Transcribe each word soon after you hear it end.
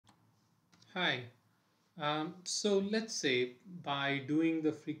Hi. So let's say by doing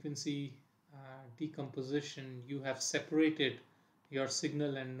the frequency decomposition, you have separated your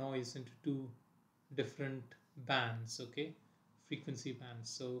signal and noise into two different bands, okay? Frequency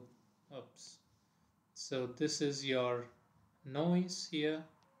bands. Oops. So this is your noise here,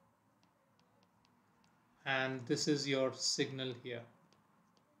 and this is your signal here.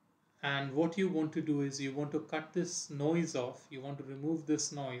 And what you want to do is you want to cut this noise off, you want to remove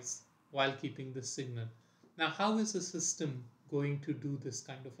this noise while keeping the signal. Now, how is a system going to do this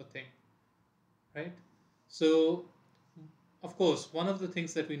kind of a thing, right? So, of course, one of the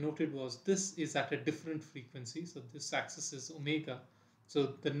things that we noted was this is at a different frequency. So, this axis is omega.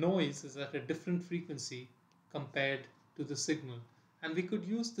 So, the noise is at a different frequency compared to the signal. And we could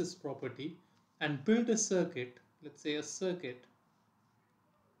use this property and build a circuit, let's say a circuit,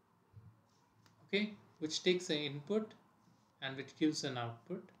 okay, which takes an input and which gives an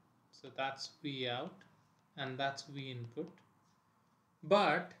output. So that's V out and that's V input.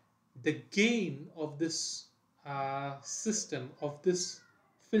 But the gain of this system, of this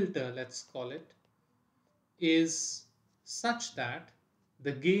filter, let's call it, is such that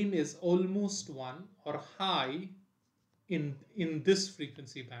the gain is almost 1 or high in this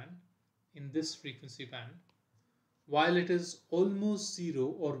frequency band, in this frequency band, while it is almost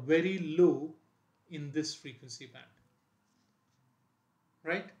 0 or very low in this frequency band,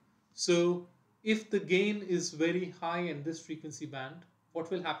 right? So if the gain is very high in this frequency band,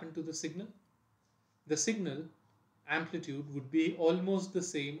 what will happen to the signal? The signal amplitude would be almost the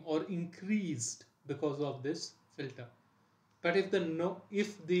same or increased because of this filter. But if the no,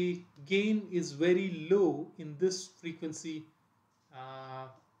 if the gain is very low in this frequency, uh,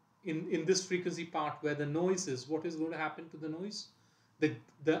 in this frequency part where the noise is, what is going to happen to the noise?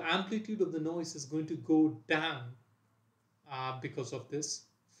 The amplitude of the noise is going to go down because of this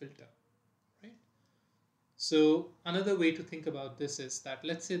filter, right? So another way to think about this is that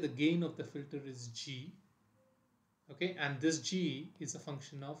let's say the gain of the filter is G, okay, and this G is a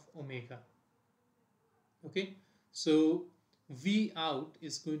function of omega, okay. So V out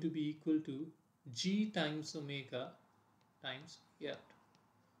is going to be equal to G times omega times V out.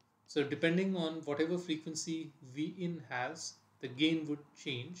 So depending on whatever frequency V in has, the gain would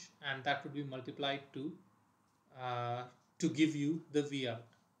change, and that would be multiplied uh, to give you the V out,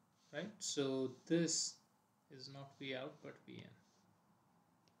 right? So this is not V out but V in.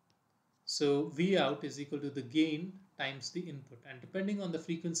 So V out is equal to the gain times the input, and depending on the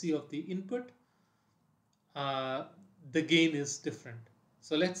frequency of the input, uh, the gain is different.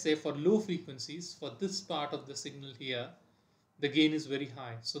 So let's say for low frequencies, for this part of the signal here, the gain is very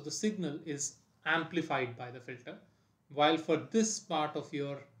high. So the signal is amplified by the filter, while for this part of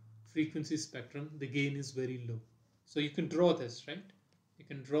your frequency spectrum, the gain is very low. So you can draw this, right? You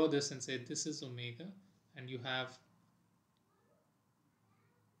can draw this and say this is omega, and you have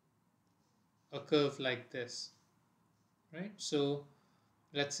a curve like this, right? So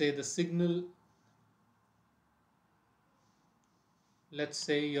let's say the signal, let's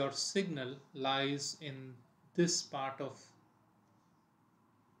say your signal lies in this part of,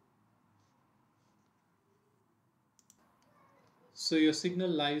 so your signal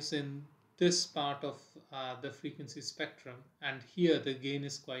lies in this part of the frequency spectrum, and here the gain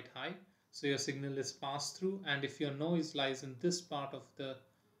is quite high, so your signal is passed through. And if your noise lies in this part of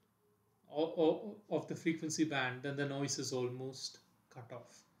the frequency band, then the noise is almost cut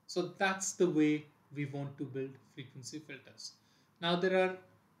off. So that's the way we want to build frequency filters. Now there are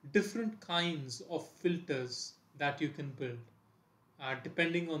different kinds of filters that you can build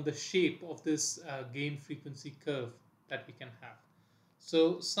depending on the shape of this gain frequency curve that we can have.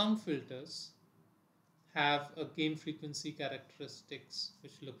 So some filters have a gain frequency characteristics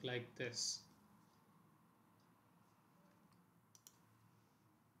which look like this.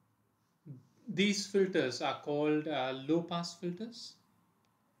 These filters are called low pass filters.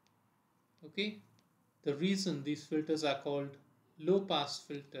 Okay, the reason these filters are called low pass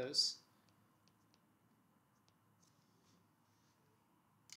filters